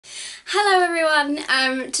Hello everyone,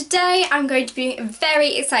 today I'm going to be doing a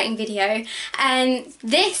very exciting video and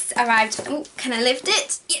this arrived, oh can I lift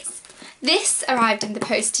it? Yes! This arrived in the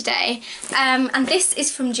post today and this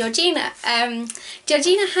is from Georgina.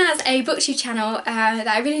 Georgina has a BookTube channel that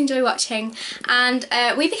I really enjoy watching, and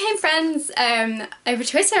we became friends over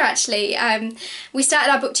Twitter actually. We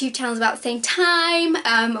started our BookTube channels about the same time.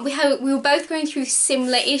 We were both going through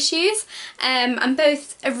similar issues and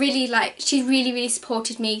both are really she really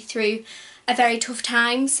supported me through a very tough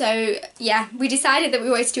time, so yeah, we decided that we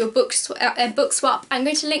wanted to do a book swap. I'm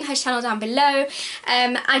going to link her channel down below.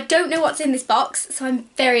 I don't know what's in this box, so I'm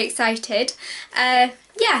very excited.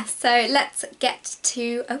 Yeah, so let's get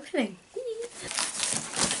to opening.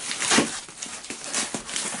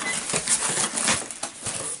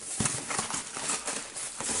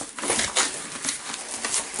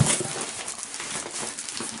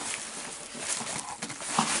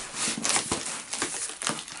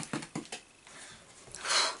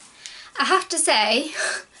 I have to say,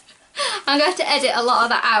 I'm going to have to edit a lot of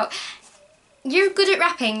that out. You're good at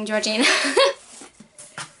wrapping, Georgina.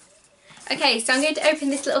 Okay, so I'm going to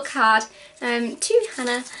open this little card to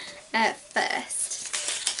Hannah first.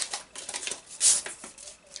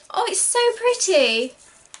 Oh, it's so pretty.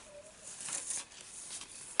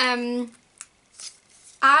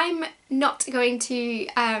 I'm not going to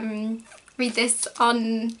read this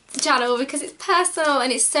on the channel because it's personal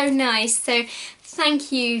and it's so nice, so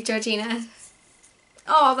thank you, Georgina.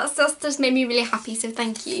 Oh, that's just made me really happy, so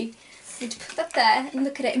thank you. I'm going to put that there and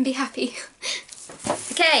look at it and be happy.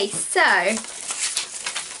 Okay, so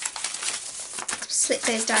slip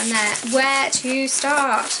those down there. Where to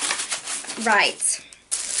start? Right.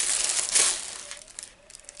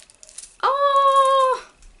 Oh!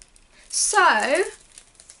 So,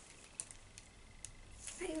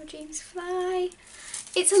 let your dreams fly.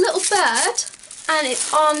 It's a little bird. And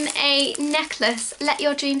it's on a necklace. Let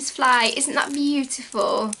your dreams fly. Isn't that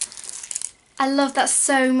beautiful? I love that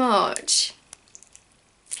so much.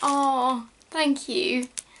 Oh, thank you.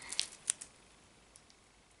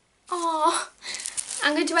 Oh,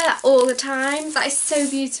 I'm going to wear that all the time. That is so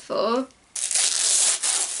beautiful.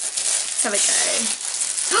 Let's have a go.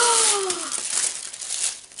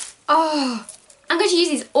 Oh, I'm going to use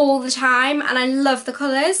these all the time and I love the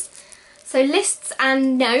colours. So lists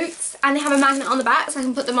and notes, and they have a magnet on the back so I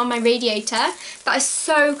can put them on my radiator. That is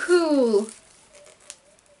so cool.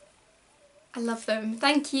 I love them.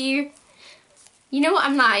 Thank you. You know what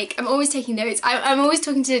I'm like? I'm always taking notes. I'm always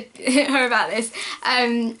talking to her about this.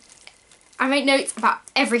 I make notes about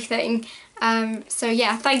everything. So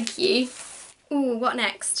yeah, thank you. Ooh, what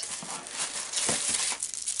next?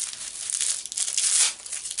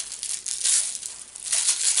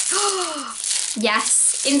 Yes.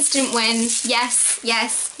 Instant win. Yes,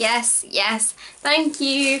 yes, yes, yes. Thank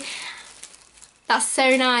you. That's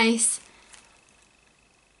so nice.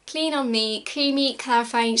 Clean on Me Creamy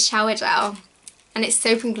Clarifying Shower Gel. And it's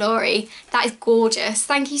Soap and Glory. That is gorgeous.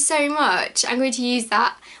 Thank you so much. I'm going to use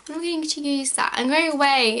that. When am I going to use that? I'm going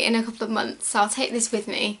away in a couple of months, so I'll take this with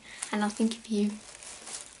me and I'll think of you.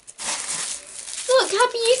 Look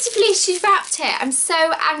how beautifully she's wrapped it. I'm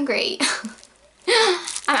so angry.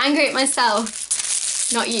 I'm angry at myself.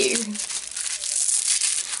 Not you.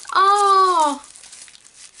 Oh!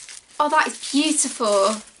 Oh, that is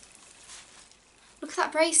beautiful. Look at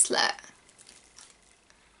that bracelet.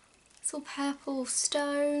 It's all purple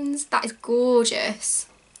stones. That is gorgeous.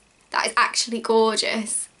 That is actually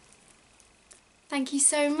gorgeous. Thank you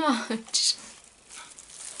so much.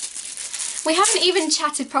 We haven't even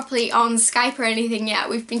chatted properly on Skype or anything yet.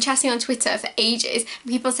 We've been chatting on Twitter for ages.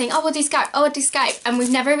 People saying, oh, we'll do Skype, oh, we'll do Skype. And we've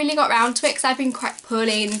never really got around to it because I've been quite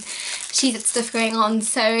poorly and she's had stuff going on.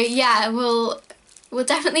 So yeah, we'll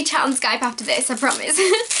definitely chat on Skype after this, I promise.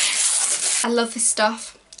 I love this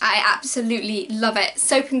stuff. I absolutely love it.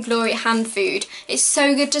 Soap and Glory hand food. It's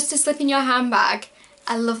so good just to slip in your handbag.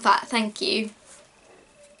 I love that, thank you.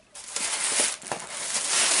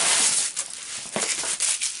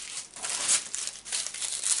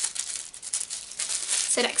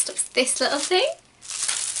 So next up's this little thing.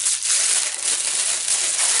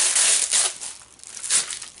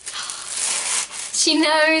 She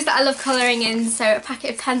knows that I love colouring in, so a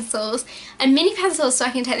packet of pencils and mini pencils so I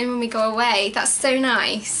can take them when we go away. That's so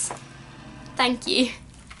nice. Thank you.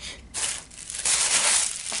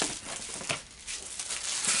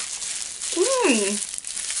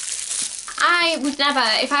 I would never,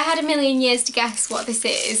 if I had a million years to guess what this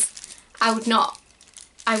is, I would not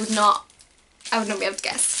be able to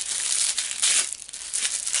guess.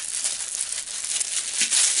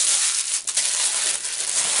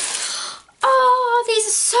 Oh, these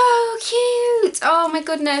are So cute! Oh my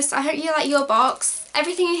goodness, I hope you like your box.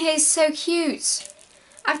 Everything in here is so cute.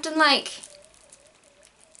 I've done like...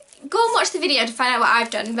 Go and watch the video to find out what I've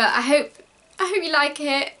done, but I hope you like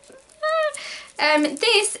it.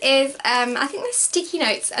 This is, I think they're sticky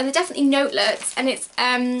notes, and they're definitely notelets, and it's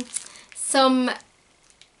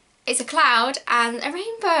it's a cloud and a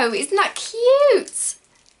rainbow. Isn't that cute?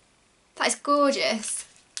 That is gorgeous.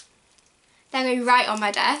 They're going right on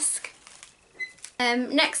my desk.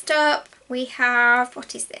 Next up we have,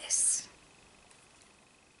 what is this?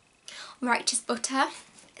 Righteous Butter.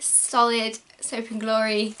 Solid Soap and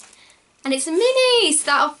Glory. And it's a mini, so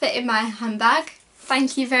that'll fit in my handbag.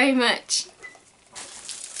 Thank you very much.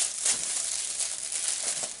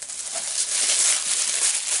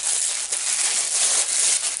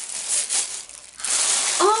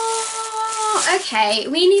 Oh, okay.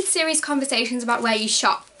 We need serious conversations about where you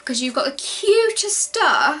shop, because you've got the cutest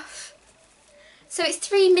stuff. So it's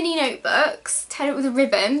 3 mini notebooks, tied up with a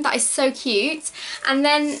ribbon. That is so cute. And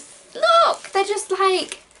then, look, they're just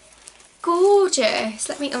like gorgeous.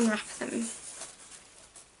 Let me unwrap them.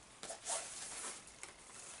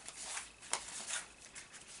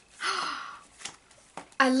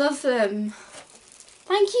 I love them.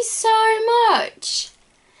 Thank you so much.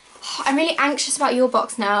 Oh, I'm really anxious about your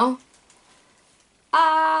box now.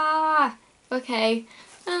 Okay.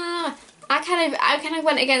 I kind of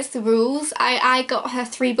went against the rules. I got her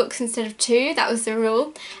 3 books instead of 2. That was the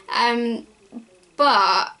rule.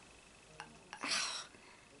 But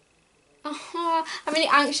oh, I'm really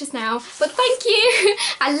anxious now. But thank you.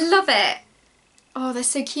 I love it. Oh, they're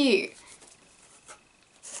so cute.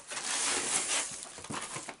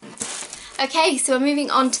 Okay, so we're moving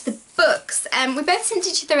on to the books. We both sent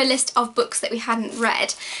each other a list of books that we hadn't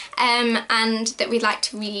read and that we'd like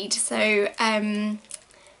to read. So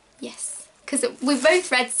yes, because we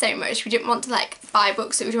both read so much, we didn't want to like buy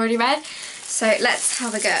books that we'd already read. So let's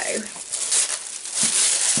have a go.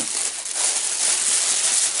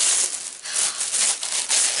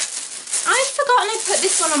 I've forgotten I put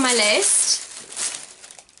this one on my list.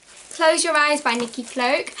 Close Your Eyes by Nikki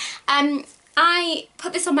Cloak. I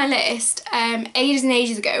put this on my list ages and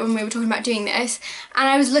ages ago when we were talking about doing this, and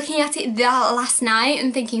I was looking at it last night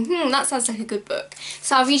and thinking, that sounds like a good book.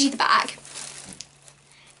 So I'll read you the back.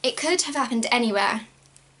 It could have happened anywhere.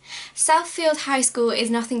 Southfield High School is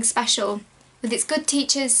nothing special, with its good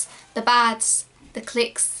teachers, the bads, the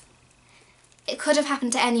cliques. It could have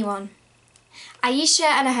happened to anyone. Aisha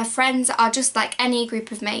and her friends are just like any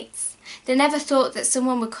group of mates. They never thought that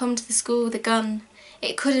someone would come to the school with a gun.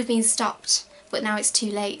 It could have been stopped, but now it's too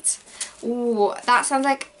late. Ooh, that sounds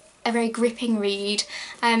like a very gripping read.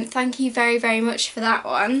 Thank you very, very much for that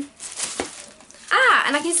one.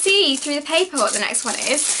 And I can see through the paper what the next one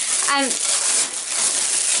is.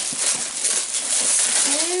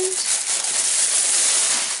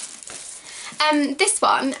 This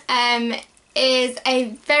one is a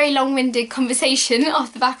very long-winded conversation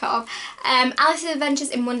off the back of Alice's Adventures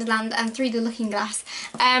in Wonderland and Through the Looking Glass.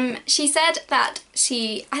 She said that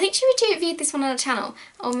I think she reviewed this one on her channel,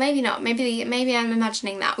 or maybe not, maybe I'm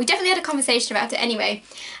imagining that. We definitely had a conversation about it anyway,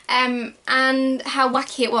 and how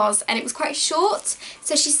wacky it was, and it was quite short,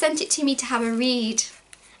 so she sent it to me to have a read,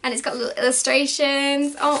 and it's got little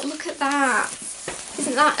illustrations. Oh, look at that.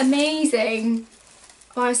 Isn't that amazing?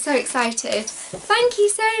 Oh, I'm so excited. Thank you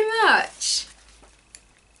so much.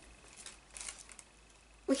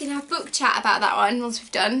 We can have book chat about that one once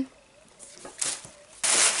we've done.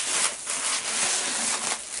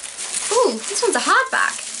 Ooh, this one's a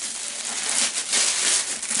hardback.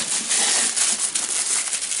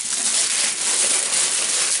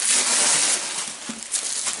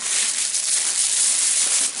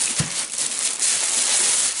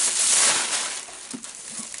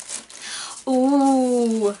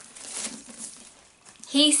 Ooh.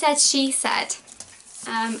 He Said, She Said.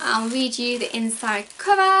 I'll read you the inside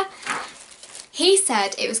cover. He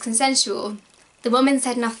said it was consensual. The woman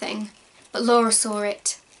said nothing, but Laura saw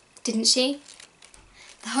it, didn't she?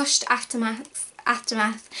 The hushed aftermath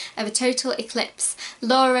of a total eclipse.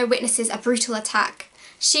 Laura witnesses a brutal attack.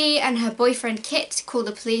 She and her boyfriend Kit call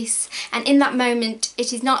the police, and in that moment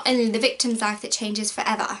it is not only the victim's life that changes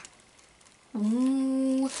forever.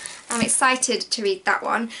 Ooh, I'm excited to read that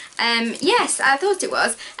one. Yes, I thought it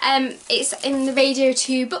was. It's in the Radio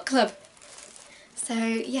 2 book club. So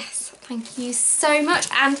yes, thank you so much,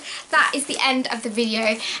 and that is the end of the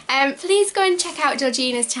video. Please go and check out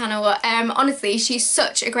Georgina's channel. Honestly, she's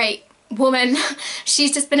such a great woman.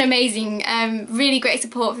 She's just been amazing, really great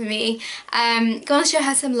support for me. Go and show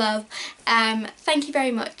her some love. Thank you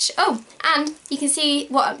very much. Oh, and you can see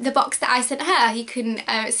what the box that I sent her. You can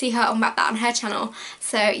see her unwrap that on her channel.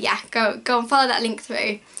 So yeah, go and follow that link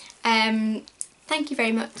through. Thank you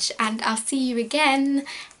very much, and I'll see you again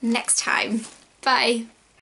next time. Bye.